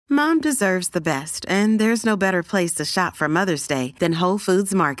Mom deserves the best, and there's no better place to shop for Mother's Day than Whole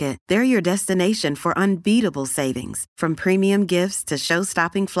Foods Market. They're your destination for unbeatable savings, from premium gifts to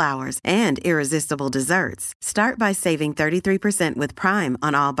show-stopping flowers and irresistible desserts. Start by saving 33% with Prime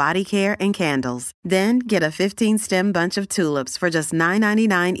on all body care and candles. Then get a 15-stem bunch of tulips for just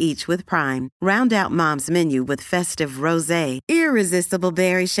 $9.99 each with Prime. Round out Mom's menu with festive rosé, irresistible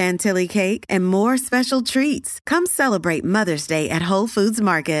berry chantilly cake, and more special treats. Come celebrate Mother's Day at Whole Foods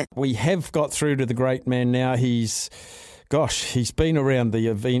Market. We have got through to the great man now. He's been around the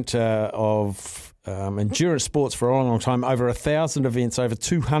event of endurance sports for a long, long time, over 1,000 events, over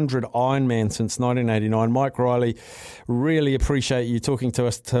 200 Ironman since 1989. Mike Reily, really appreciate you talking to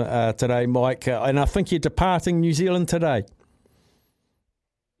us today, Mike. And I think you're departing New Zealand today.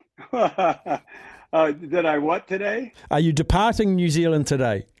 Did I what today? Are you departing New Zealand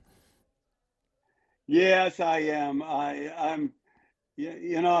today? Yes, I am. I'm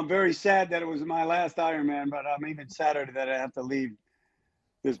very sad that it was my last Ironman, but I'm even sadder that I have to leave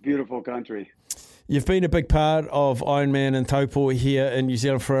this beautiful country. You've been a big part of Ironman and Taupo here in New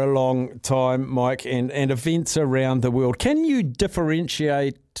Zealand for a long time, Mike, and events around the world. Can you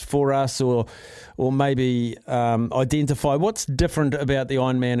differentiate for us or maybe identify what's different about the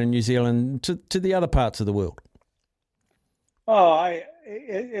Ironman in New Zealand to the other parts of the world? Oh,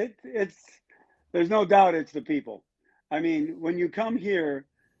 there's no doubt it's the people. I mean, when you come here,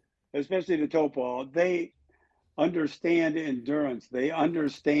 especially to Taupo, they understand endurance. They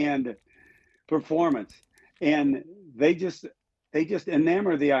understand performance, and they just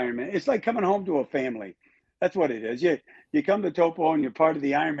enamor the Ironman. It's like coming home to a family. That's what it is. You come to Taupo and you're part of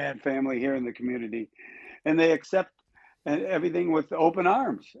the Ironman family here in the community, and they accept everything with open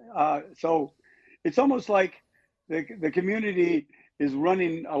arms. So it's almost like the community is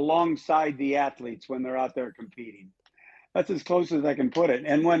running alongside the athletes when they're out there competing. That's as close as I can put it.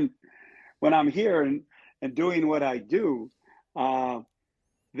 And when I'm here and doing what I do,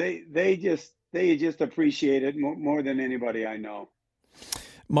 they just appreciate it more than anybody I know.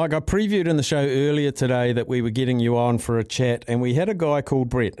 Mike, I previewed in the show earlier today that we were getting you on for a chat, and we had a guy called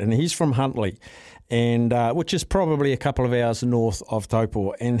Brett, and he's from Huntly, and which is probably a couple of hours north of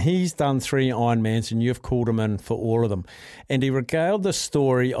Taupo, and he's done 3 Ironmans, and you've called him in for all of them. And he regaled the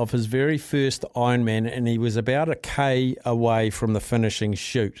story of his very first Ironman, and he was about a K away from the finishing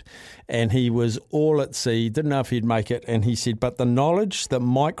chute, and he was all at sea, didn't know if he'd make it, and he said, but the knowledge that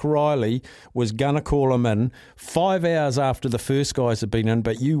Mike Reily was going to call him in 5 hours after the first guys had been in,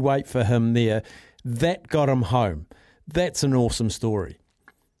 but you wait for him there, that got him home. That's an awesome story.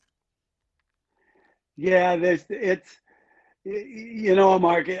 Yeah, Mark,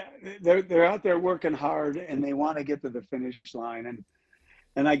 they're out there working hard and they want to get to the finish line.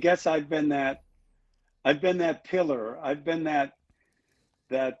 And I guess I've been that pillar. I've been that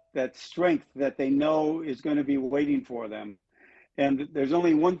strength that they know is going to be waiting for them. And there's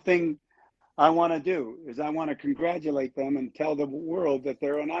only one thing I want to do is I want to congratulate them and tell the world that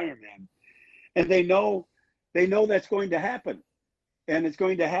they're an Ironman. And they know that's going to happen. And it's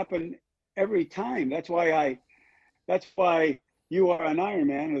going to happen every time. That's why you are an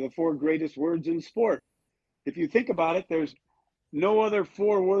Ironman are the 4 greatest words in sport. If you think about it, there's no other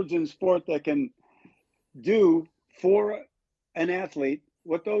 4 words in sport that can do for an athlete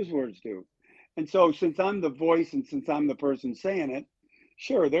what those words do. And so since I'm the voice and since I'm the person saying it,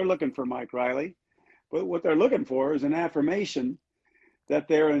 sure, they're looking for Mike Reily, but what they're looking for is an affirmation that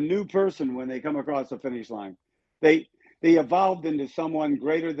they're a new person when they come across the finish line. They evolved into someone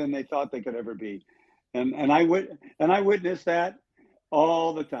greater than they thought they could ever be. And I witness that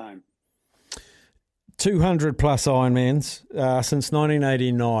all the time. 200 plus Ironmans since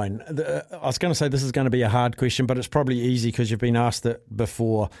 1989. I was going to say this is going to be a hard question, but it's probably easy because you've been asked it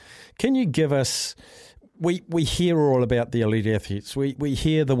before. Can you give us, we hear all about the elite athletes. We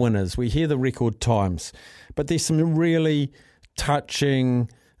hear the winners. We hear the record times. But there's some really touching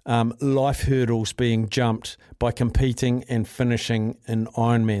life hurdles being jumped by competing and finishing in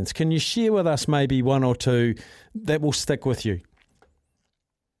Ironmans. Can you share with us maybe 1 or 2 that will stick with you?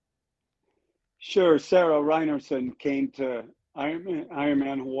 Sure. Sarah Reinerson came to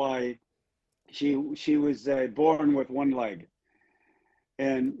Ironman Hawaii. She was born with one leg,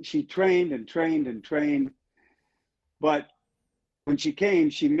 and she trained and trained and trained. But when she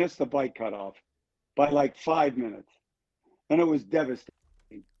came, she missed the bike cutoff by like 5 minutes, and it was devastating.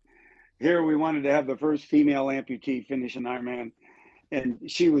 Here we wanted to have the first female amputee finish an Ironman, and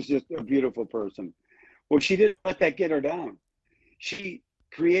she was just a beautiful person. Well, she didn't let that get her down. She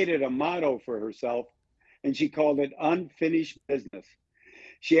created a motto for herself, and she called it unfinished business.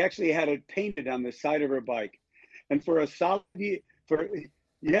 She actually had it painted on the side of her bike. And for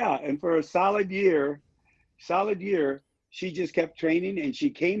Yeah, and for a solid year, she just kept training, and she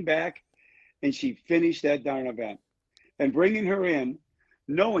came back and she finished that darn event. And bringing her in,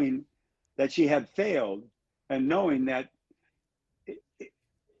 knowing that she had failed, and knowing that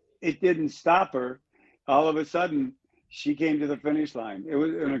it didn't stop her, all of a sudden she came to the finish line. It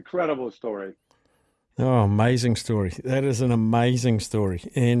was an incredible story. Oh, amazing story. That is an amazing story.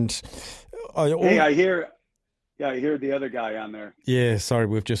 And I hear the other guy on there. Yeah, sorry,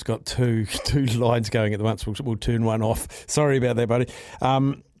 we've just got two lines going at the once. We'll turn one off. Sorry about that, buddy.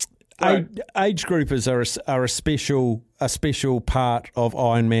 Age groupers are a special part of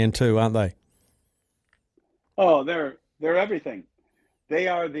Ironman too, aren't they? Oh, they're everything. They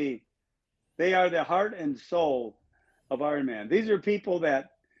are the heart and soul of Ironman. These are people that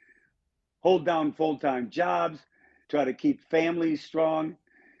hold down full-time jobs, try to keep families strong,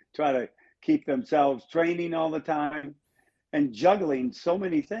 try to keep themselves training all the time, and juggling so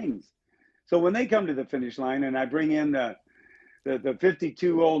many things. So when they come to the finish line, and I bring in the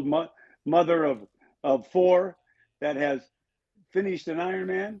 52-year-old mother of four that has finished an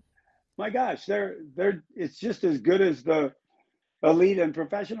Ironman, my gosh, it's just as good as the elite and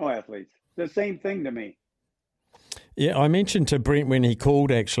professional athletes. The same thing to me. Yeah, I mentioned to Brent when he called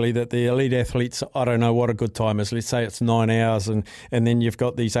actually that the elite athletes, I don't know what a good time is. Let's say it's 9 hours and then you've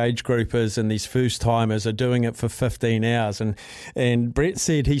got these age groupers and these first timers are doing it for 15 hours. And Brett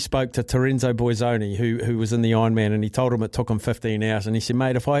said he spoke to Terenzo Boisoni who was in the Ironman, and he told him it took him 15 hours. And he said,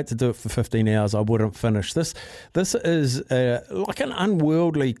 mate, if I had to do it for 15 hours, I wouldn't finish. This is like an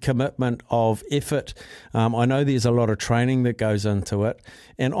unworldly commitment of effort. I know there's a lot of training that goes into it.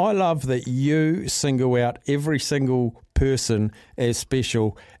 And I love that you single out every single person as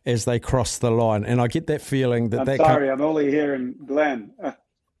special as they cross the line. And I get that feeling that I'm only hearing Glenn.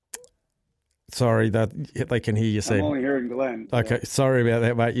 Sorry, they can hear you saying. I'm only hearing Glenn. Okay, yeah. Sorry about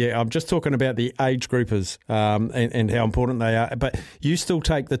that, mate. Yeah, I'm just talking about the age groupers and how important they are. But you still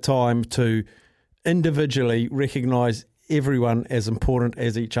take the time to individually recognise everyone as important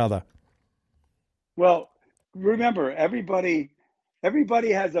as each other. Well, remember, everybody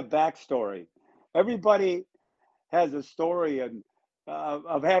has a backstory. Everybody has a story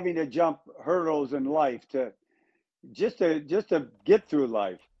of having to jump hurdles in life to get through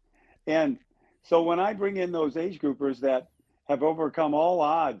life. And so when I bring in those age groupers that have overcome all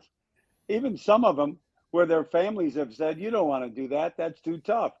odds, even some of them where their families have said, you don't want to do that, that's too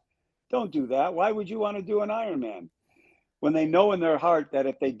tough. Don't do that. Why would you want to do an Ironman? When they know in their heart that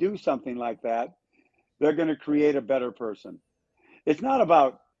if they do something like that, they're going to create a better person. It's not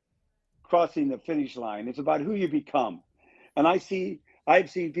about crossing the finish line. It's about who you become. And I've seen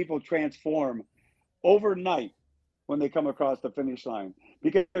people transform overnight when they come across the finish line,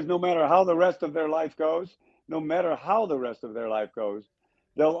 because no matter how the rest of their life goes,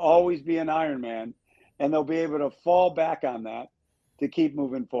 they'll always be an Ironman, and they'll be able to fall back on that to keep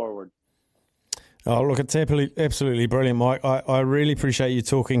moving forward. Oh, look, it's absolutely brilliant, Mike. I really appreciate you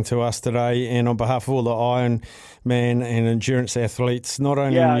talking to us today, and on behalf of all the Ironman and endurance athletes, not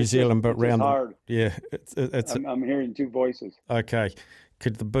only in New Zealand, but around. Hard. Yeah, I'm hearing two voices. Okay.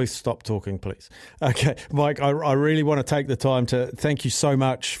 Could the booth stop talking, please? Okay, Mike, I really want to take the time to thank you so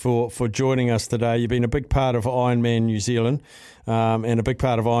much for joining us today. You've been a big part of Ironman New Zealand and a big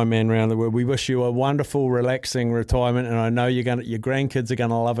part of Ironman around the world. We wish you a wonderful, relaxing retirement, and I know your grandkids are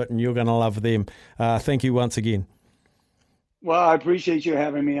going to love it, and you're going to love them. Thank you once again. Well, I appreciate you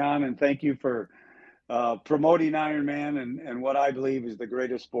having me on, and thank you for promoting Ironman and what I believe is the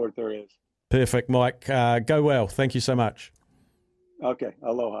greatest sport there is. Perfect, Mike. Go well. Thank you so much. Okay,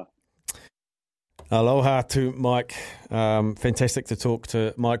 aloha. Aloha to Mike. Fantastic to talk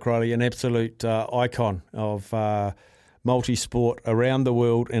to Mike Reily, an absolute icon of multi-sport around the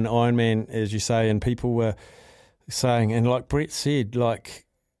world in Ironman, as you say. And people were saying, and like Brett said, like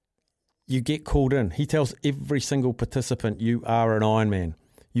you get called in. He tells every single participant, you are an Ironman.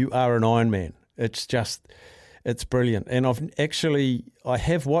 You are an Ironman. It's brilliant. And I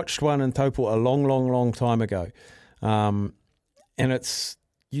have watched one in Taupo a long, long, long time ago. And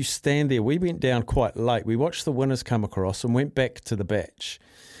you stand there. We went down quite late. We watched the winners come across and went back to the batch.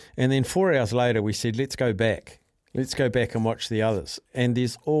 And then 4 hours later, we said, let's go back. Let's go back and watch the others. And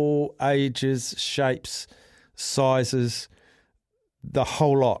there's all ages, shapes, sizes, the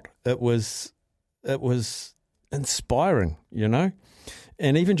whole lot. It was inspiring, you know.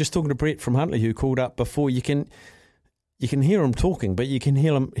 And even just talking to Brett from Huntley, who called up before, you can hear him talking, but you can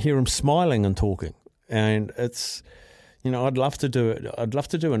hear him smiling and talking. And it's... You know, I'd love to do it. I'd love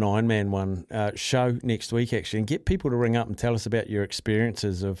to do an Ironman show next week, actually, and get people to ring up and tell us about your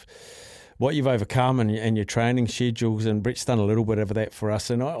experiences of what you've overcome and your training schedules, and Brett's done a little bit of that for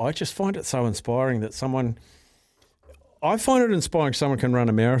us. And I just find it so inspiring that someone can run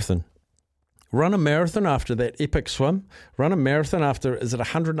a marathon. Run a marathon after that epic swim. Run a marathon after, is it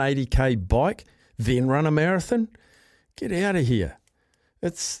 180k bike? Then run a marathon? Get out of here.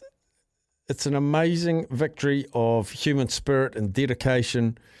 It's an amazing victory of human spirit and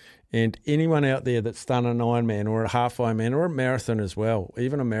dedication. And anyone out there that's done an Ironman or a half Ironman or a marathon as well,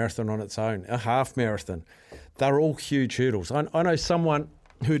 even a marathon on its own, a half marathon, they're all huge hurdles. I know someone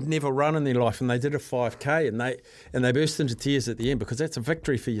who'd never run in their life and they did a 5K and they burst into tears at the end, because that's a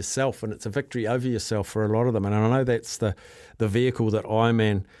victory for yourself and it's a victory over yourself for a lot of them. And I know that's the vehicle that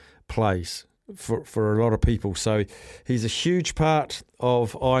Ironman plays for a lot of people. So he's a huge part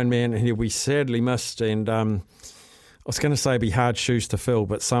of Ironman and he'll be sadly missed. And I was going to say it'd be hard shoes to fill,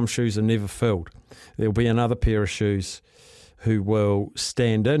 but some shoes are never filled. There'll be another pair of shoes who will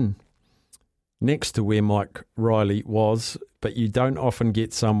stand in next to where Mike Reily was, but you don't often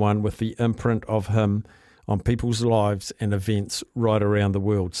get someone with the imprint of him on people's lives and events right around the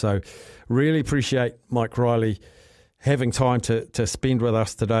world. So really appreciate Mike Reily having time to spend with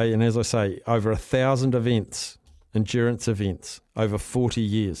us today. And as I say, over 1,000 events, endurance events, over 40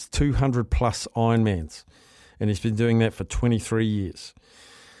 years, 200 plus Ironmans. And he's been doing that for 23 years.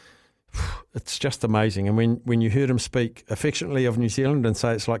 It's just amazing. And when you heard him speak affectionately of New Zealand and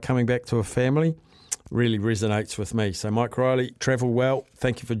say it's like coming back to a family, really resonates with me. So Mike Reily, travel well.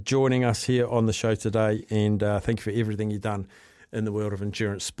 Thank you for joining us here on the show today, and thank you for everything you've done in the world of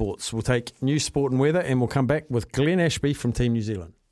endurance sports. We'll take news, sport and weather, and we'll come back with Glenn Ashby from Team New Zealand.